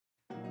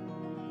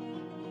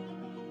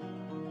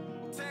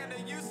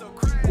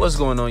What's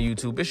going on,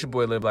 YouTube? It's your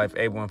boy Live Life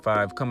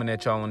 815 coming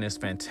at y'all on this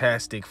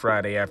fantastic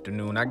Friday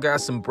afternoon. I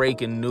got some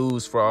breaking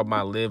news for all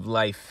my Live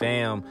Life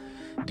fam.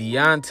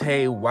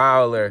 Deontay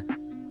Wilder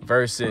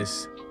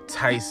versus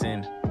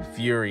Tyson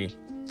Fury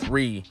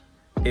 3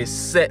 is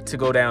set to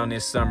go down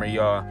this summer,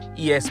 y'all.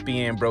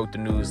 ESPN broke the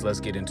news. Let's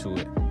get into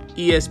it.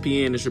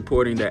 ESPN is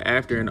reporting that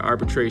after an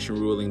arbitration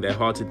ruling that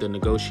halted the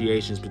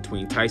negotiations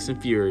between Tyson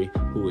Fury,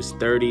 who is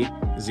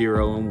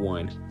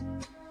 30-0-1,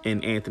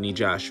 and Anthony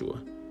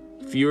Joshua,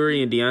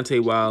 Fury and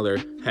Deontay Wilder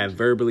have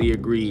verbally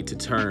agreed to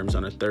terms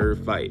on a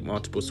third fight,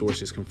 multiple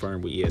sources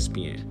confirmed with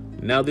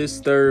ESPN. Now, this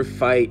third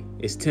fight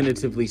is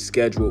tentatively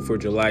scheduled for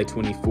July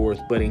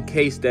 24th, but in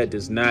case that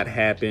does not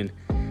happen,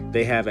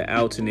 they have an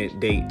alternate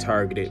date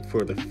targeted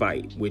for the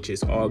fight, which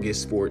is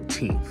August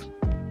 14th.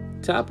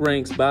 Top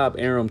Rank's Bob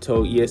Arum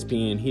told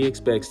ESPN he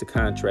expects the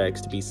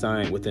contracts to be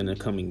signed within the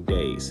coming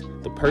days.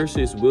 The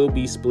purses will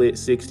be split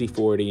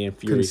 60-40 in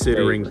Fury's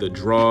considering the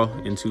draw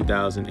in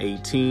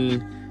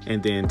 2018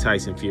 and then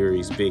Tyson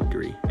Fury's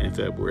victory in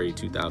February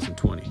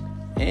 2020.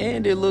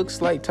 And it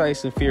looks like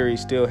Tyson Fury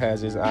still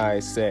has his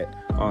eyes set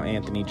on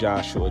Anthony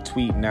Joshua,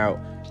 tweeting out,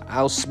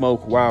 "I'll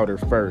smoke Wilder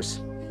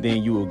first,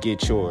 then you will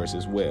get yours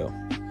as well."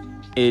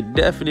 It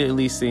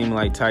definitely seemed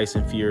like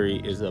Tyson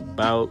Fury is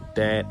about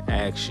that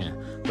action.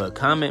 But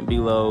comment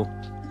below,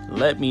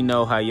 let me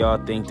know how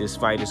y'all think this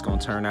fight is going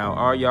to turn out.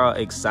 Are y'all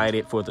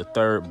excited for the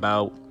third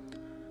bout?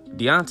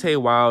 Deontay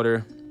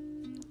Wilder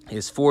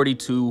is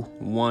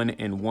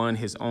 42-1-1,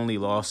 his only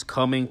loss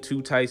coming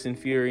to Tyson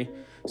Fury.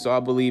 So I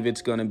believe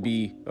it's going to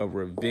be a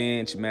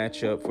revenge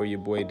matchup for your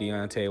boy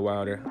Deontay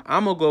Wilder.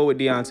 I'm going to go with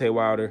Deontay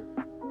Wilder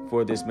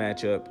for this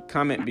matchup.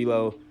 Comment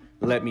below,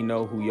 let me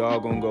know who y'all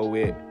going to go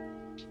with.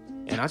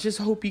 And I just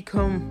hope he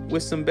come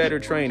with some better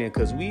training,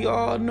 because we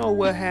all know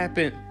what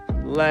happened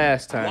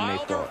last time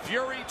Wilder, they fought.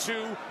 Fury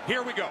 2,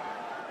 here we go.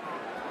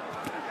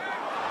 He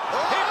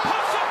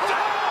puts it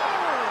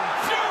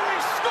down!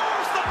 Fury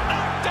scores the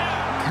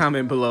knockdown!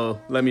 Comment below,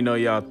 let me know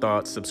y'all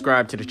thoughts.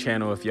 Subscribe to the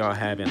channel if y'all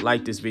haven't.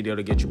 Like this video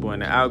to get your boy in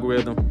the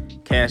algorithm.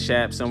 Cash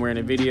App somewhere in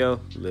the video.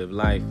 Live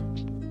life.